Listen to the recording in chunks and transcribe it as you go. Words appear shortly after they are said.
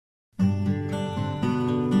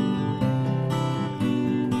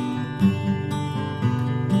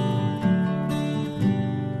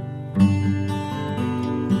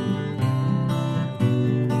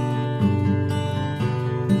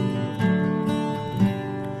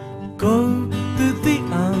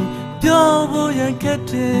yan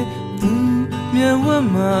kete tu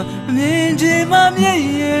Myanmar Minji ma mye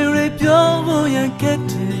re pyo yan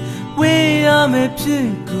kete we ame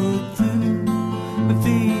pinko tu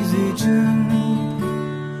Fizi jun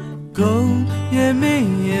Go ye me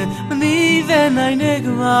ye ni then I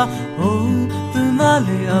negwa oh the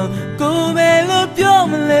male go me lo pyo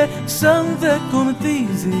mele some that come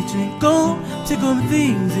things go to come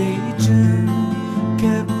things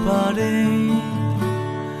get party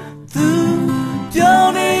tu pyo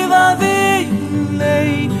ni va vi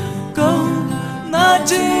lay go na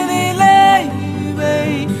chini lay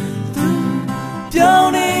bay tu pyo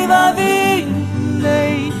ni va vi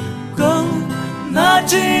lay go na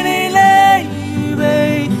chini lay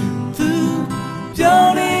bay tu pyo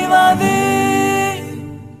ni va vi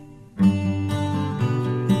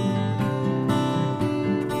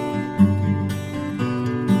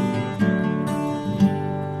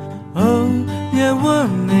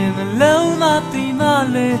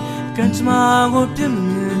le kanchma go tim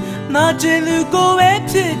na chelu go we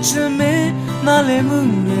phit me na le mu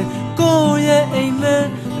me go ye aim me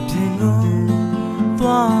tin go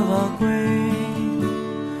twa ba kwe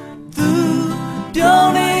tu pyo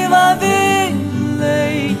ni ba vi le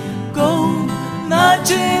go na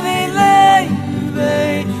chini le be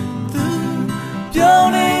tu pyo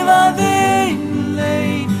ni ba vi le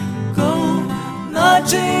go na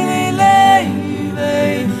chini le be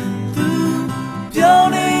Pyo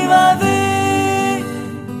ni va vi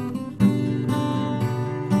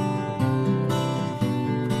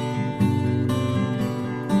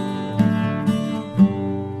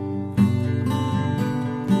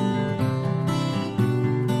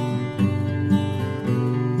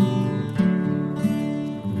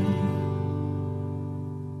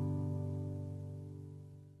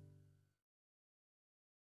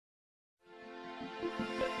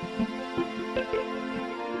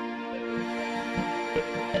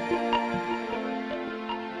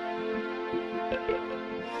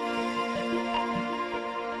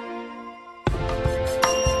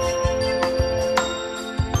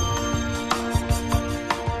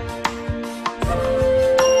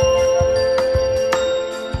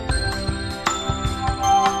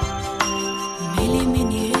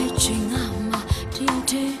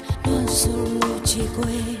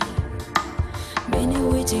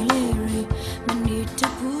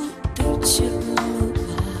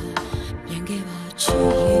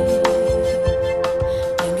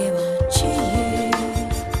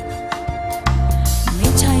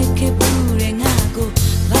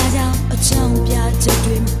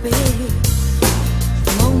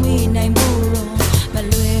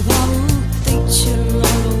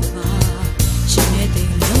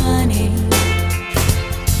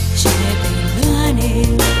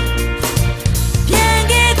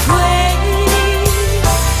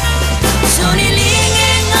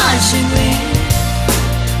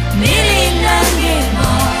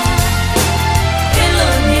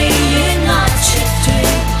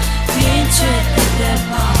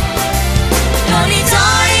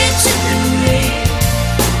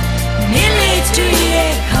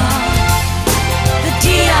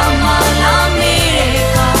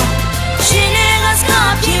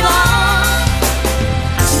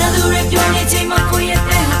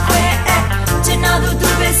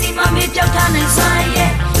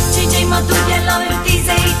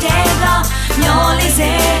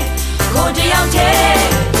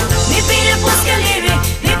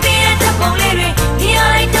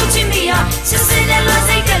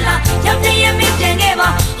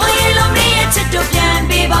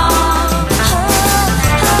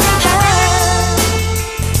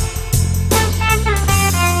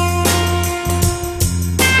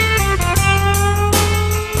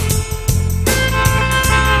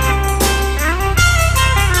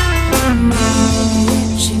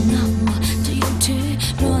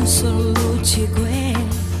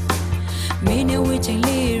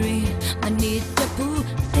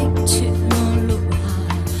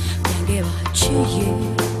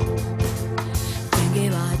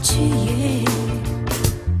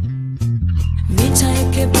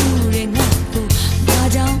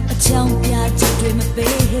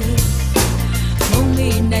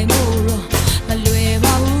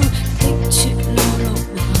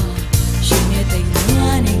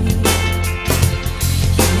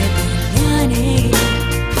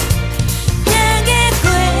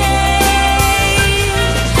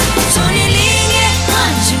Tony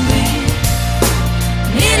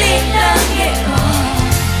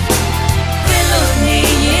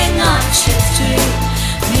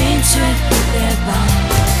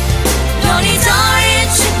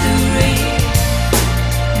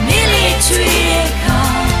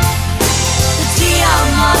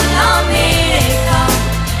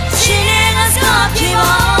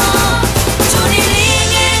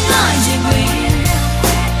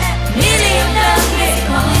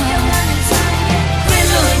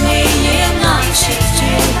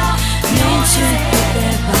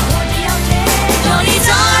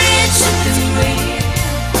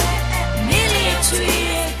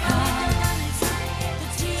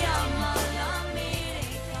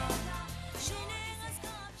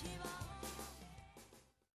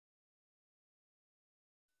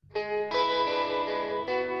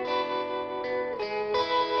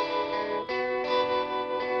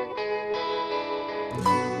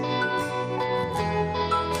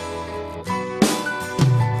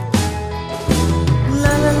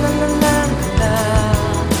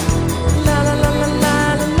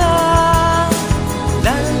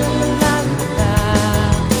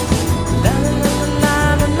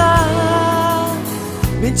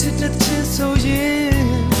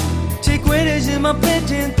မှာပဲ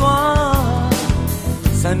တင်သွား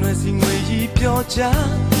ဆန်ရွယ်စီငွေကြီးပြောချ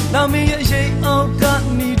လာမင်းရဲ့ရိတ်အောက်က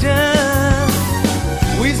နေတဲ့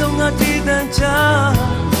ဝေဆုံးကတည်တန်ချ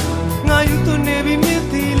ငါယူသွနေပြီမြစ်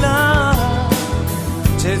သီလား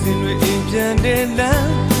ချဲစင်တွေအိမ်ပြန်တယ်လ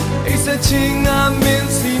မ်းအိတ်ဆက်ချင်းငါမင်း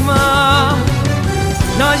စီမာ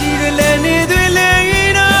နာရီတွေလည်းနေတွေလ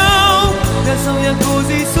ည်းတော့လက်ဆောင်ရကို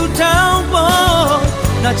စီဆူတောင်းပေါ်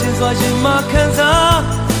နာချင်းစွာရင်မခံ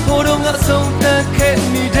စားဘိုးတော်ငါဆုံးသက်ခဲ့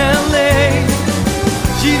မိတယ်လေ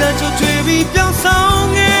ရှိတဲ့ချိုးချွေပြီးပြောင်းဆောင်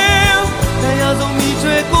ငယ်တရားဆုံးမိ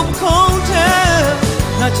ချွေကိုခုံးတယ်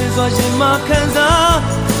နာချင်းစွာရင်မခံစား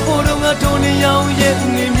ဘိုးတော်ငါတို့နေရောင်ရဲ့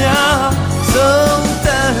နေများဆုံးသ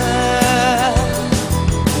က်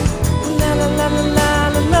လာလာလာလာ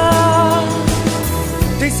လာ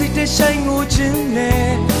တိတ်စိတ်တဲ့ဆိုင်ကိုချင်း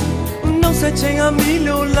နဲ့နောက်ဆက်ချိန်ကမီ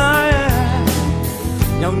လိုလိုက်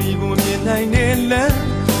ညောင်ဒီကိုမြင်နိုင်နေလဲ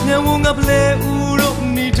ညံဝငါပလဲဦးတို့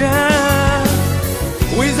နေတဲ့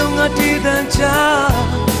ဝေဆုံးကတည်တန်ချ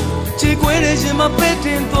ချေကွဲတဲ့ရှင်မပဲတ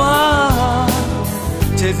င်သွား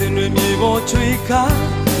ချေစင်တွေမြေပေါ်ချွေခါ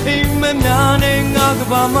အိမ်မများနဲ့ငါက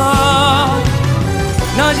ဘာမှာ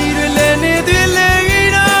နာကြီးတွေလည်းနေသေးလေ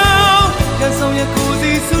တော့ကဆောင်ရကို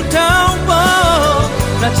စီဆူတောင်းပေါ်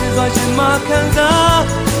နာချင်စွာရှင်မခံစား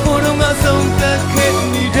ဘိုးတော်ငါဆုံးသက်ခဲ့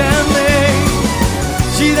နေတယ်လေ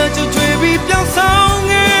ရှိတဲ့ကြွချွေပြီးပြောင်းဆောင်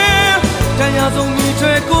ငယ်တရားဆုံးမိ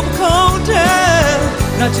ချွေကိုခုံးတယ်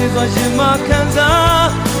နာချင်စွာရှင်မခံစား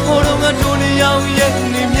ဘိုးတော်ငါတို့နေရောင်ရဲ့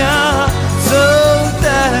နေများဆုံးသ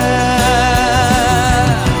က်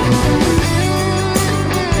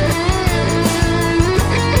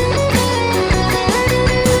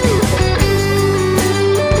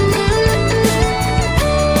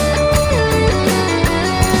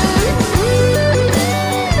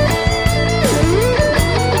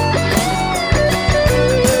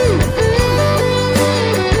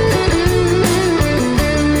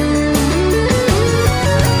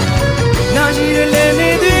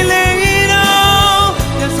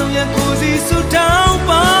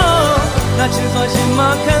နာချင်စွာရှင်မ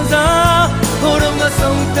ခံစားဘိုးတော်ငါ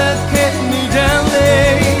ဆုံးသက်ခဲ့မိတယ်လေ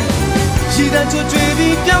ရှိတဲ့ချွေချွေ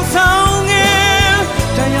ပြီးပြောင်းဆောင်ငယ်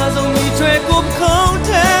တရားဆုံးမိချွေကိုခုံးတ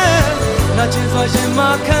ယ်နာချင်စွာရှင်မ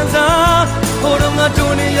ခံစားဘိုးတော်ငါ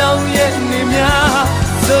တို့နေရောင်ရဲ့နေများ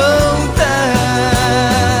ဆုံးသက်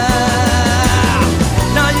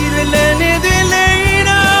နာရီတွေလည်းနေသေးလေ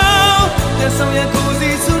တော့လက်ဆောင်ရကိုစီ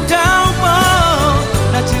ဆူတောင်းပေါ်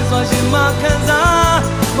နာချင်စွာရှင်မခံစား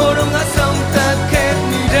ဘိုးတော်ငါဆုံးသက်ခဲ့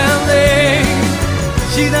မိတယ်လေ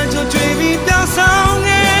ရှိတဲ့ကြွချွေပြီးပြောင်းဆောင်င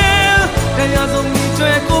ယ်တရားဆုံးမိ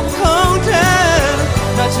ချွေကိုခုံးတယ်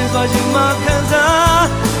နာချင်စွာရှင်မခံစား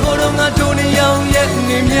ဘိုးတော်ငါတို့နေရောင်ရဲ့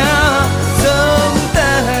နေများဆုံးသ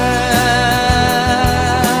က်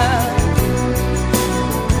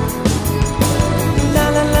la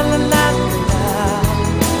la la la la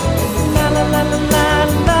la la la la la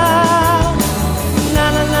la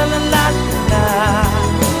la la la la la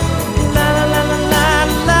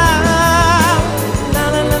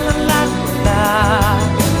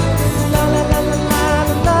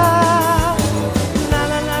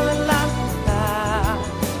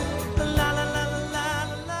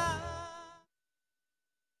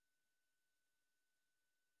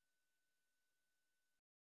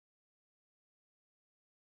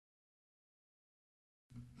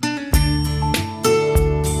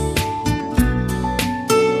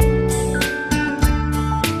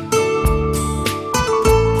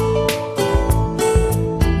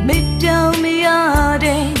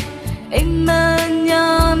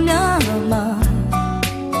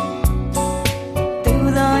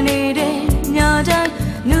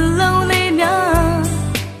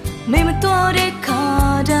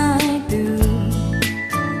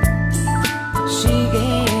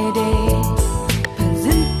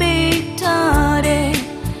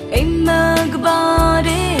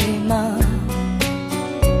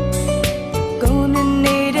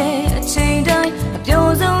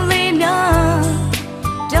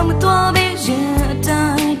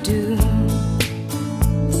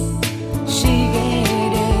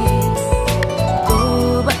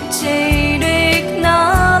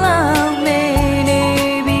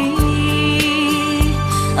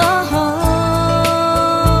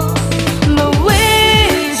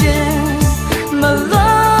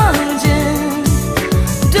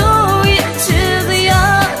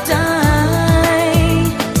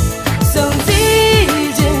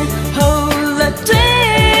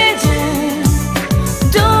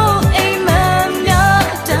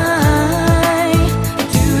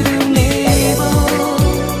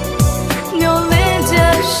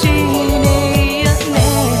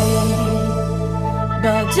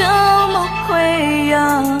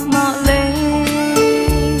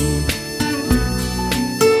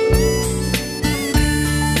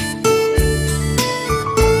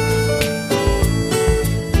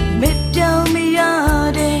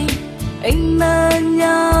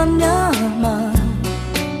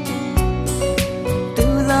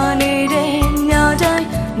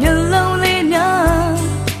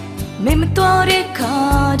သွားတဲ့ခါ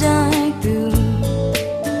တိုင်းသူ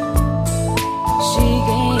ရှိ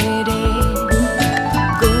ခဲ့တယ်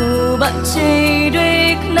ကိုယ်ပါချေတွေ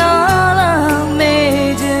ခဏလာ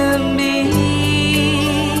မေးချင်ပြီ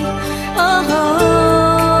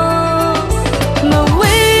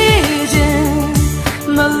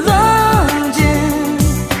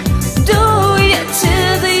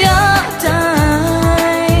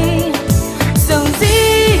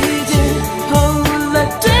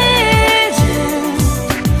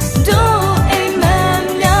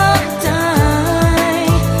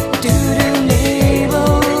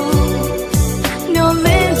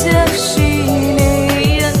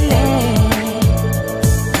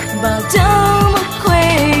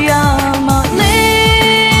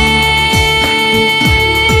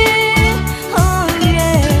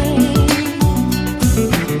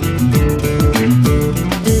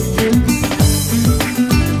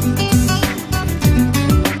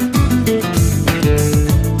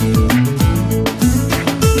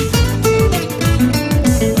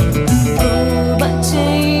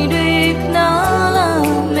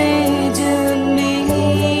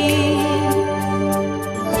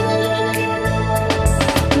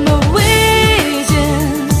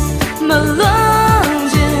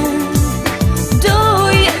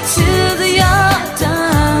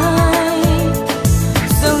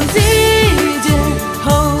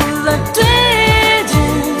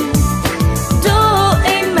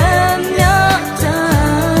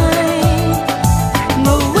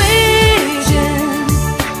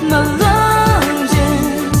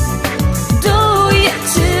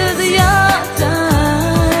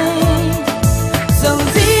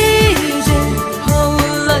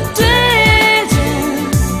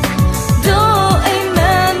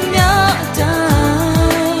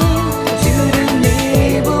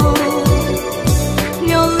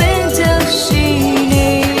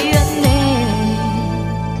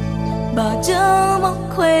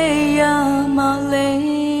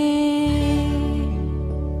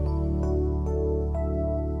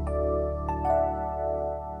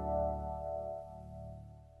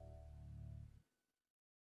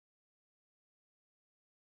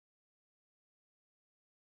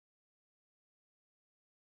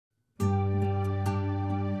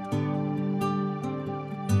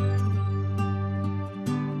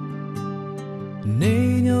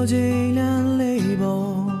Nino Jailan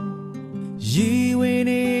label, ye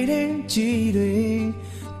winning in Chile,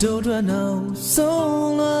 don't run out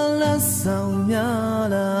so la sound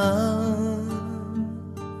yala.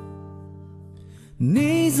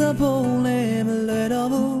 Needs a bowl and a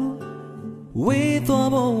little with a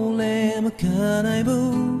bowl and a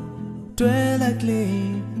cannibal, dwell like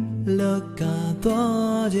look at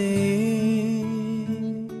the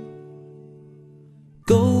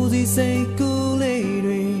Gozy say cool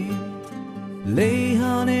lady, lay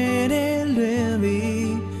on it and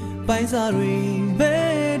levy, by sorry,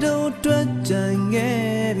 bed or twatching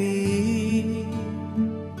heavy.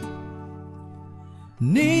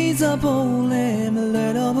 Needs a bowl and a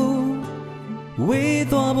little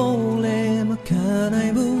with a bowl and a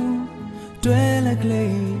cannibal, dwell like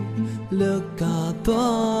look at the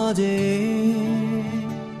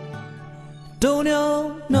Don't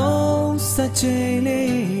you know such a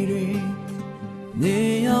lady?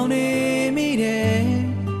 They only meet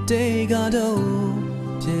it, take a dough,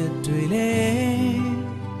 jet relay.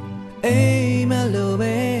 A mellow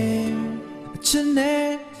bear,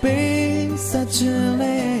 Chine, be such a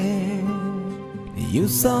lady. You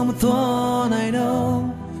saw me thorn, I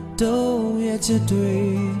know, do yet you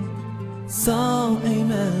do, saw a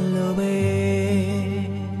mellow bear.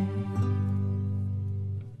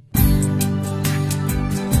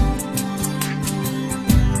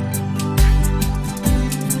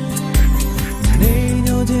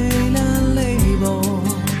 Jailan label,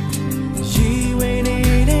 she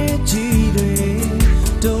waited at Chile,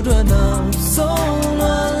 don't run out so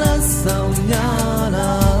la sound yala.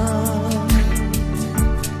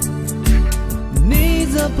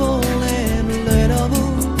 Needs a bowl and little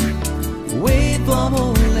wait for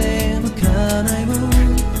bowl and can I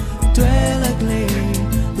move? Dwell like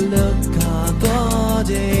look at the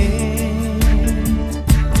day.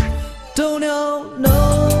 Don't you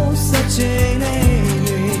know such a name?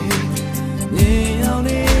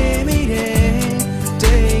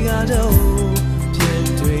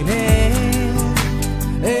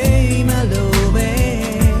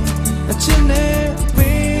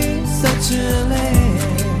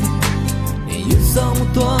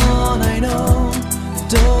 I know,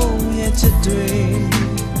 don't yet you dream,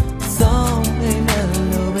 song in a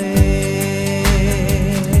way.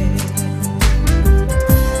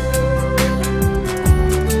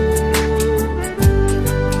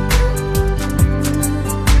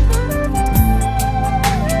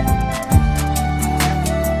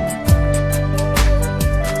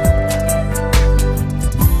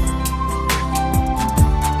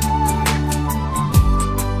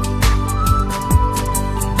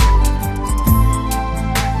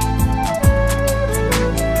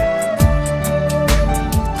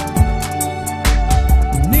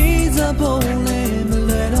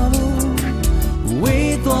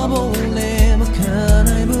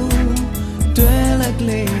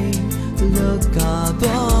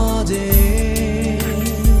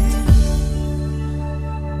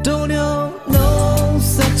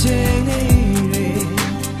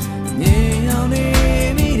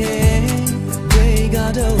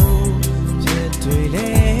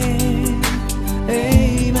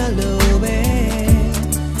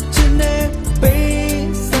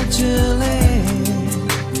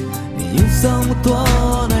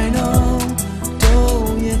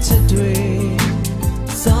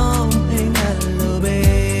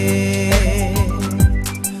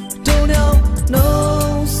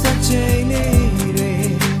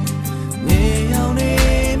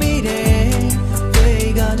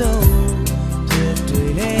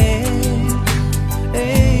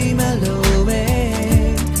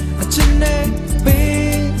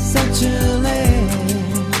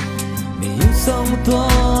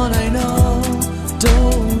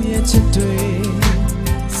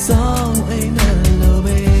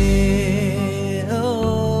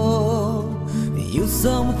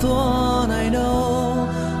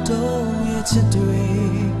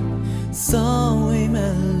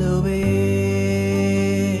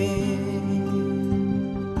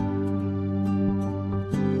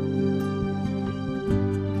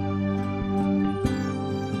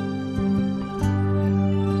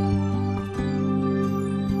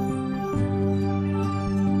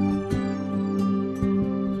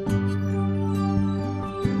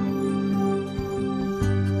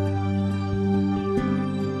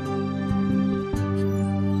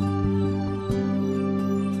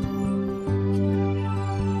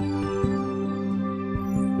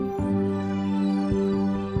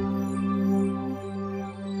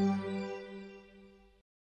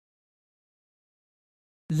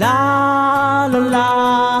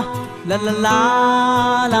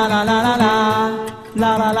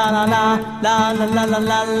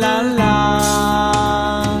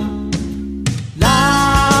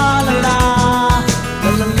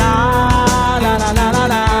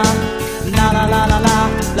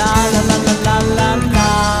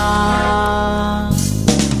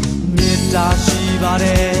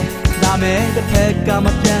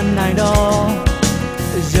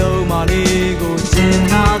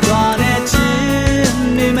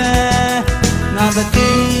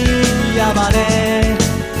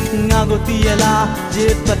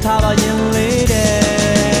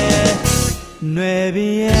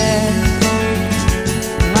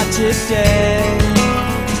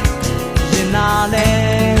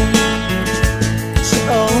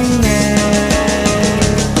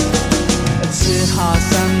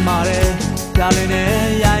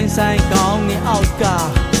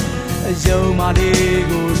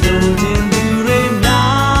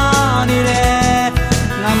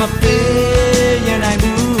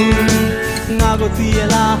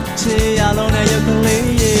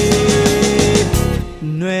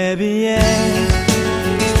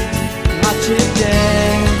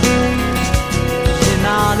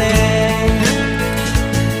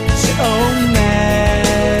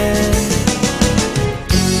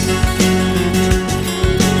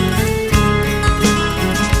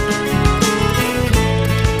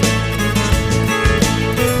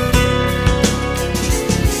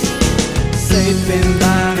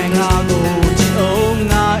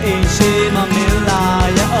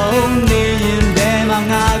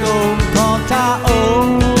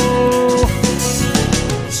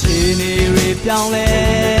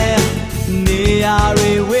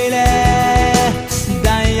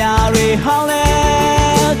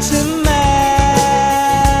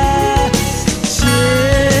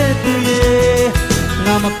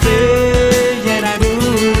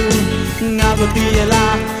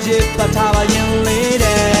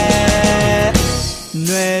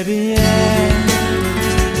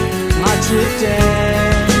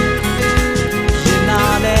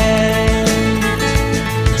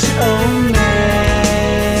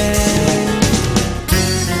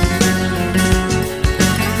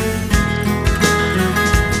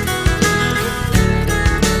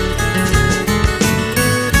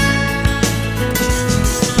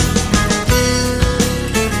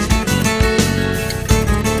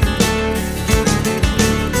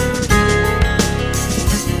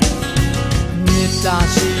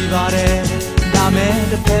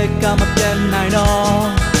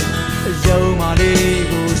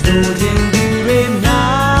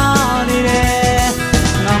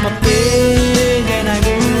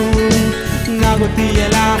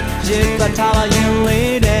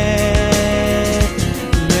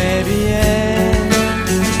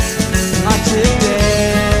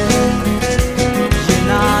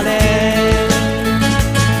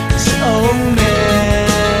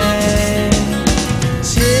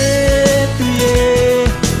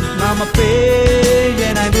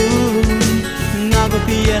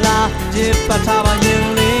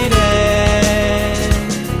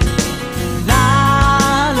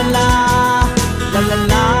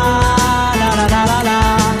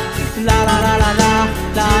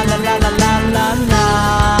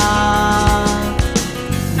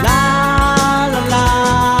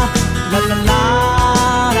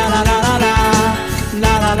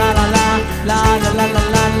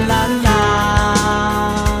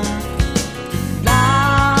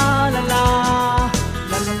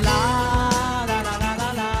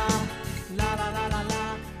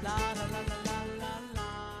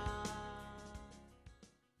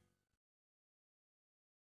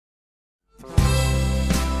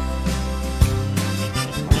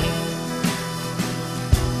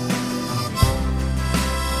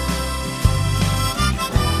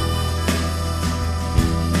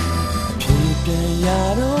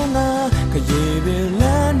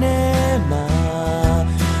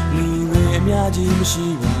 ji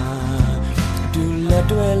mashiba du let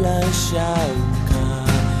dwella shauka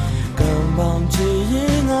kambang chi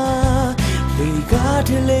yinga liga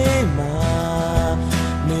thile ma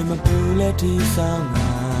ne mapu let thi sanga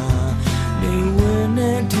ne win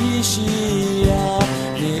ne thi shi ya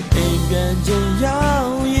ne aim pian chin yao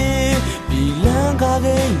yin pi lan ka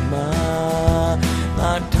gai ma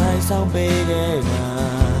nga thai sang pe ge ga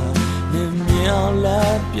ne miao la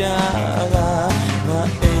pya ga nga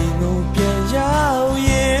aim ngo pian yao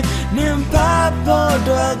yin ne pa po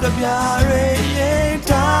twa ka pya re yin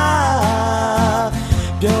ta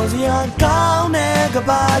ပြောစရာကောင်းတဲ့က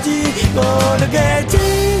ဘာကြီးကိုတကယ်ကြ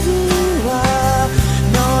ည့်စုပါ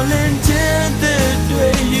နော်လင်းချင်းတဲ့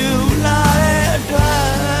တွေ့ယူလာတဲ့အတွ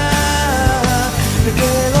က်တက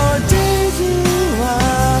ယ်ကိုကြည့်စုပါ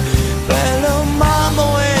ဘယ်လိုမှမ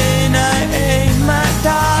ဝေးနိုင်အိမ်မက်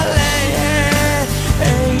ထားလဲ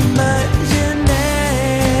အိမ်မက်ရင်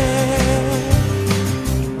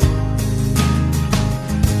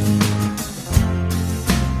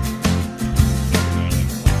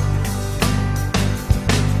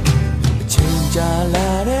ကြာလာ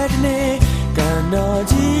တဲ့နေ့ကန်တော်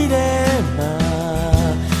ကြီးတဲ့မှာ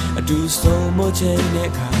အတူဆုံးမချိန်တဲ့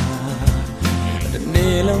ခါတ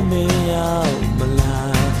နေ့လုံးမရောက်မ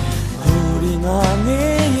လားဟိုဒီငါ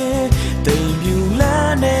ငေးရဲ့တိမ်ပြူလ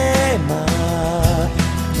န်းတဲ့မှာ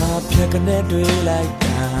ငါဖြတ်ကနေတွေ့လိုက်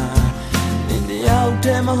တာနေတယောက်တ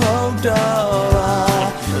ည်းမဟုတ်တော့ပါ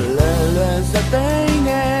လဲလဲစသိန်း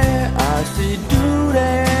နဲ့အာစီတူ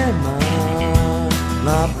တဲ့မှာ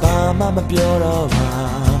ငါဘာမှမပြောတော့ပါ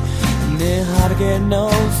နေဟာတကယ်နှု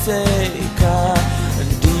တ်စိတ်ခါ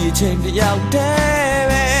ဒီအချိန်တယောက်တည်း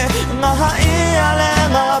ပဲငါဟာအေးရလဲ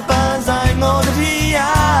ငါပန်းဆိုင်ငိုတတိယ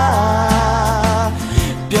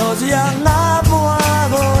ပြောစရာငါဘဝ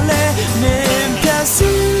ကိုလဲနေပြ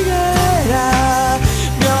စီခဲ့တာ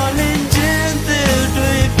မျောလင်းခြင်း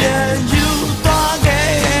တွေပြန်ယူသွား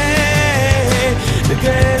ခဲ့တက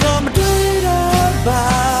ယ်တော့မတွေ့တော့ပါ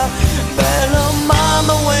ဘယ်လိုမှမ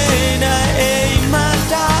ဝေးနိုင်အိမ်မက်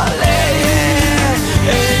ထားလဲ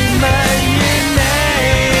အိမ်မက်ရင်နဲ့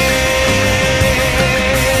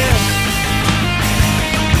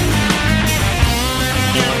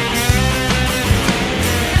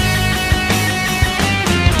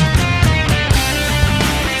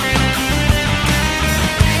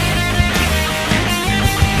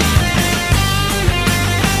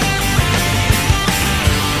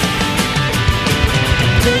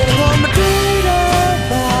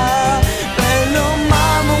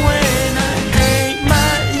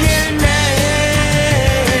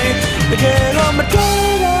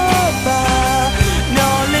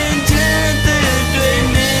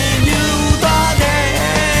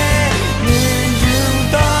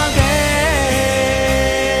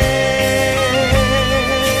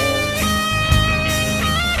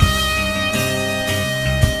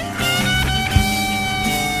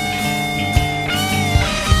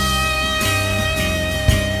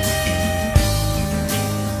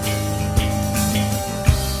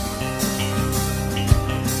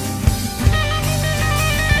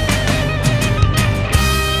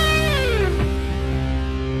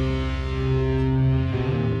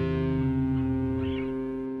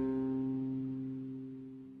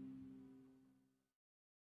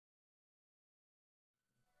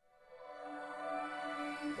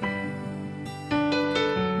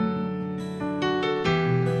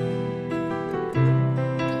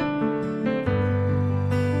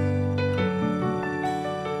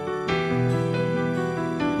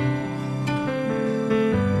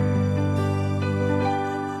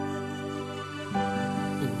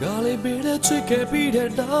ချစ်ခဲ့ပြီးတဲ့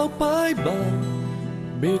နောက်ပိုင်းမှာ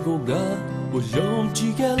မိကိုငါဘယုံကြ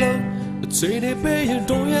ည်ခဲ့လို့အချိန်နဲ့ပဲရင်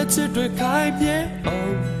တော့ရဲ့ချစ်တွေခိုင်ပြဲအော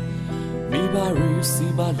င်မိဘရီစီ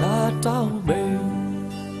မလာတောင်းမေ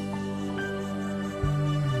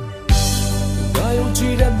ငါယုံကြ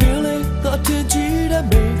ည်တဲ့မင်းလေးငါထင်ကြည်တဲ့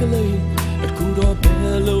မင်းကလေးအခုတော့ဘ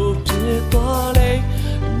ယ်လိုဖြစ်သွားလဲ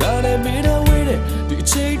ငါနဲ့မင်းတော့ဝေးတဲ့ဒီအ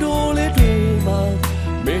ချိန်တော်လေးတွေမှာ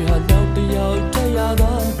မင်းဟာနောက်တစ်ယောက်ထပ်ရ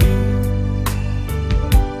သွားပြီ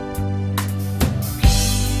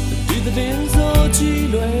တဲ့ဆိုချီ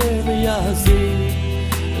လွယ်မရစေ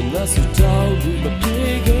ငါစတောင်းဘူးမပြေ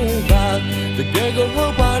ခဲ့ပါတကယ်ကိုဟု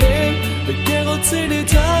တ်ပါတယ်တကယ်ကိုချစ်နေ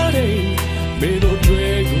ကြတယ်မင်းတို့တွေ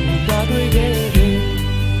ကိုငါတွေ့ခဲ့တယ်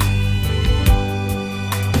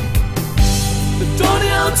တော်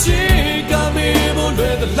ရအောင်ချစ်ကမေးဖို့လွ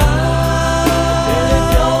ယ်သလား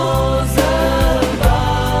ပြောစမ်းပါ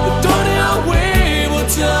တော်ရအောင်ဝေးဖို့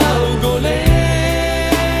ချောင်းကိုလေ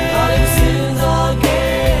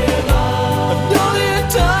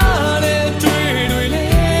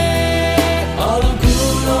အ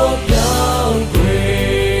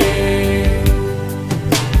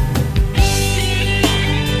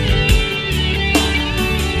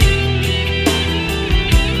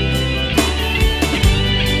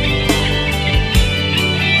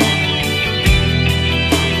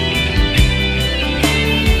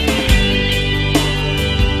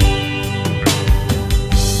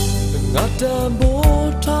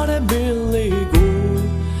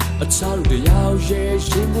ရဲ့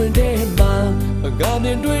ရှင်ခွင်ထဲမှာငါမြ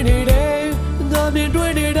င်တွေ့နေတယ်ငါမြင်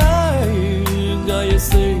တွေ့နေတိုင်းငါရဲ့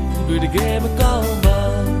စိတ်တွေတကယ်မကောင်းပါ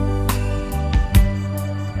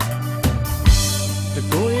တ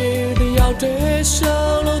ကိုယ်ရဲ့တယောက်တည်းရှော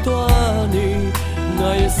င်းလို့သွားနေငါ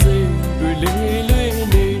ရဲ့စိတ်တွေလေးလေး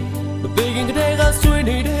နေမသိခင်ကတည်းကဆွေး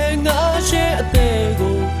နေတဲ့ငါရဲ့အသေး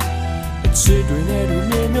ကိုအချစ်တွေနဲ့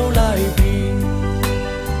မြင်မြုံလိုက်ပြီး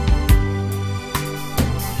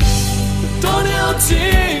တော်တဲ့ချ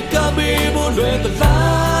စ်ကမေးဖို့လွယ်သ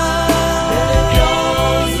လားပြော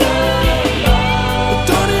စမ်း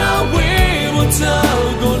တော်တဲ့ဝေးဖို့ချော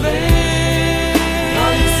က်ကိုလေ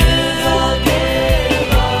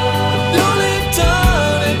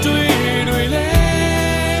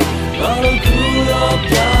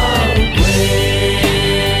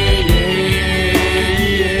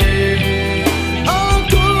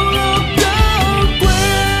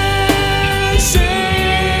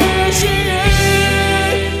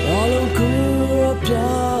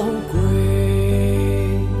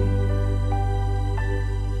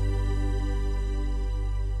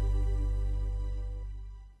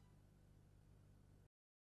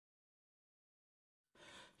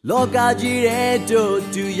လောကကြီးရဲ့တို့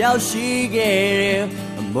သူရောက်ရှိခဲ့တယ်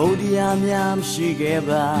အမုန်းတရားများမရှိခဲ့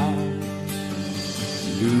ပါ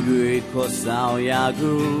လူတွေခေါ်ဆောင်ရာ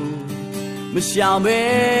ကိုမရှောင်ပဲ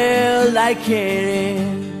လိုက်ခဲ့တယ်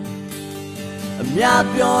အများ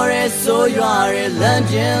ပြောတဲ့ဆိုရွာတဲ့လမ်း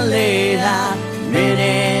ကျင်လေးဟာမင်း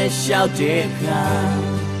နဲ့ရှောက်တဲ့ခါ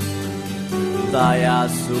သာယာ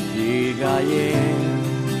စုပြေကရဲ့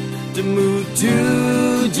တမှုတူ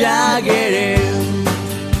ကြခဲ့တယ်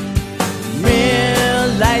မ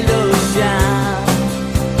င်းလိုက်လို့ရှာ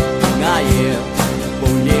ငါရဲ့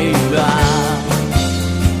ပုံရိပ်ပါ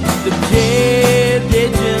တပြေး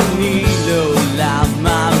ပြေးချင်းနီလို့လာမ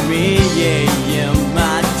မင်းရဲ့ရင်မ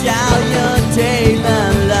ကြောက်ရထိတ်လ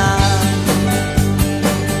န့်လာ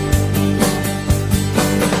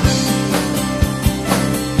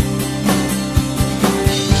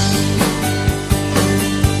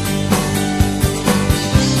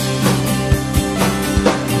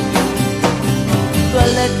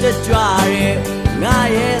တကြွရဲငါ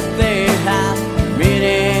ရဲ့သေးဟာမင်း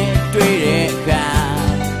နဲ့တွေ့တဲ့အခါ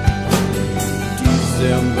ဒီ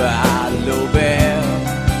စံပါလိုပဲ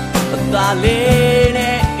အသာလေး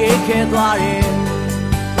နဲ့အေးခဲသွားတယ်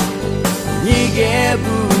ညီခဲ့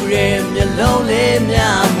ဘူးရဲ့မျက်လုံးလေး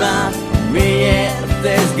များမှာမင်းရဲ့အသ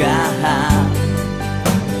က်စကားဟာ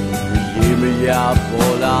ရေမရ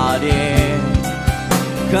ပေါ်လာတယ်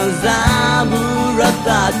ခံစားမှုရ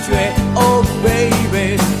တာချွဲ Oh baby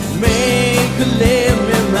make a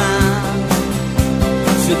living man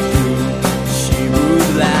should do she would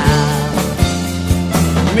laugh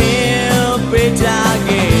me better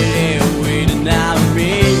get it with now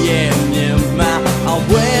me yeah me ma I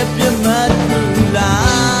whip your mud la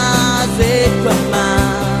say come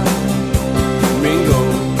mingo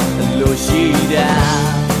lo she da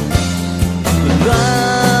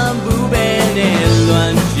luan bu be ne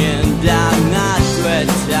luan chin da nga twat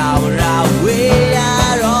chao ra we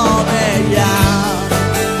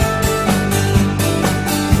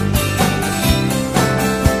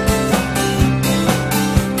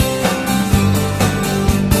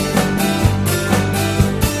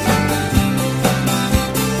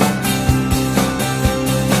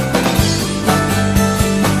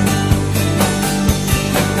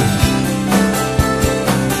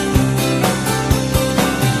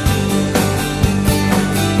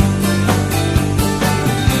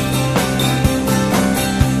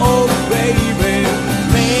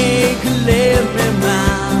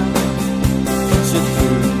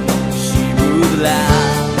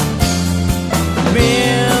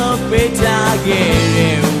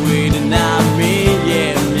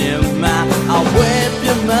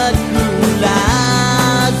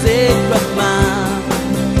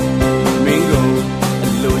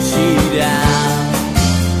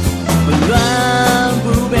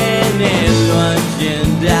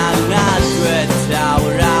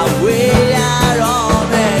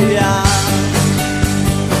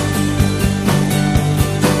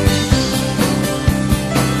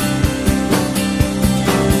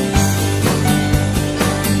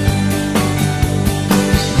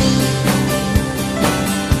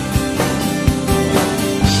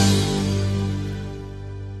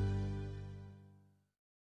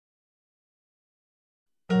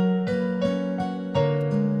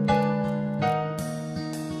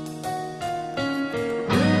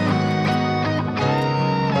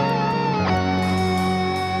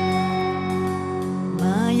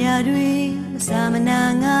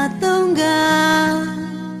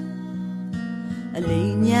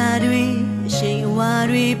She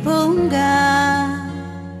worry ponga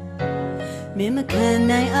me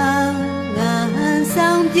makanai ang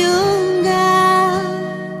sound yunga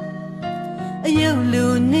ayo lu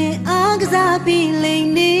ni agza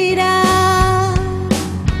piling nida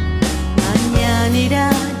anya nida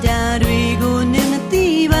darui go nimati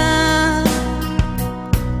ba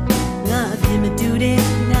nga phim tu de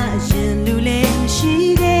nga shin lu le shi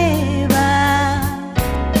de ba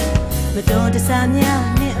ma do ta sa nya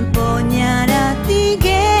ni po nya da ti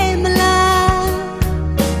ge mala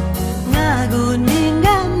nga go ni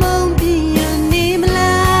nga mong pi yu ni mala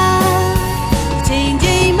ching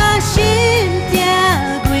ching ma shin pya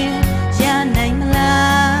gwin ya nai mala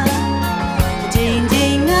ching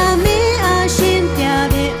ching nga mi a shin pya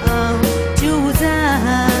bi ang chu za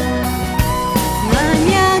nga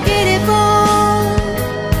nya ge de po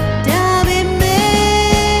da bi me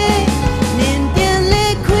nin pya le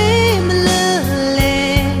kwi mala le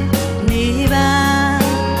ni ba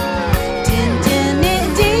tin tin ni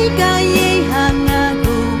di ka ye ha nga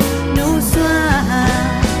ku no swa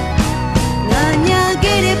nga nya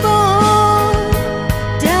ge de po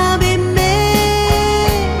da bi me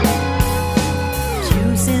chu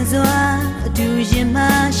sin swa du yin ma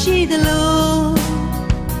shi de lo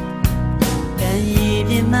kan yi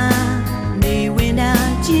pin ma ni win da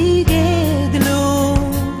ji ge de lo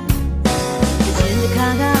yin ka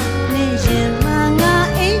ga ni yin ma nga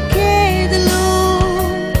ai ke de lo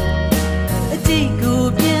a ti ko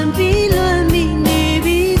pian pi luan mi ni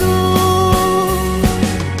bi go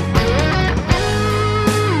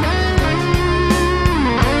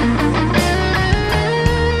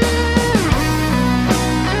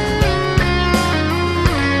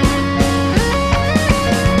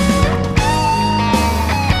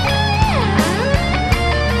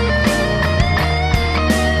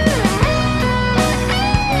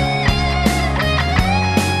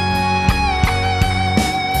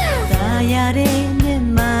ta ya de ni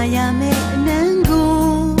ma ya me nan go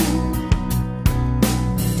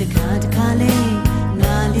ta ka le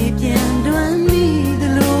nga li pian duan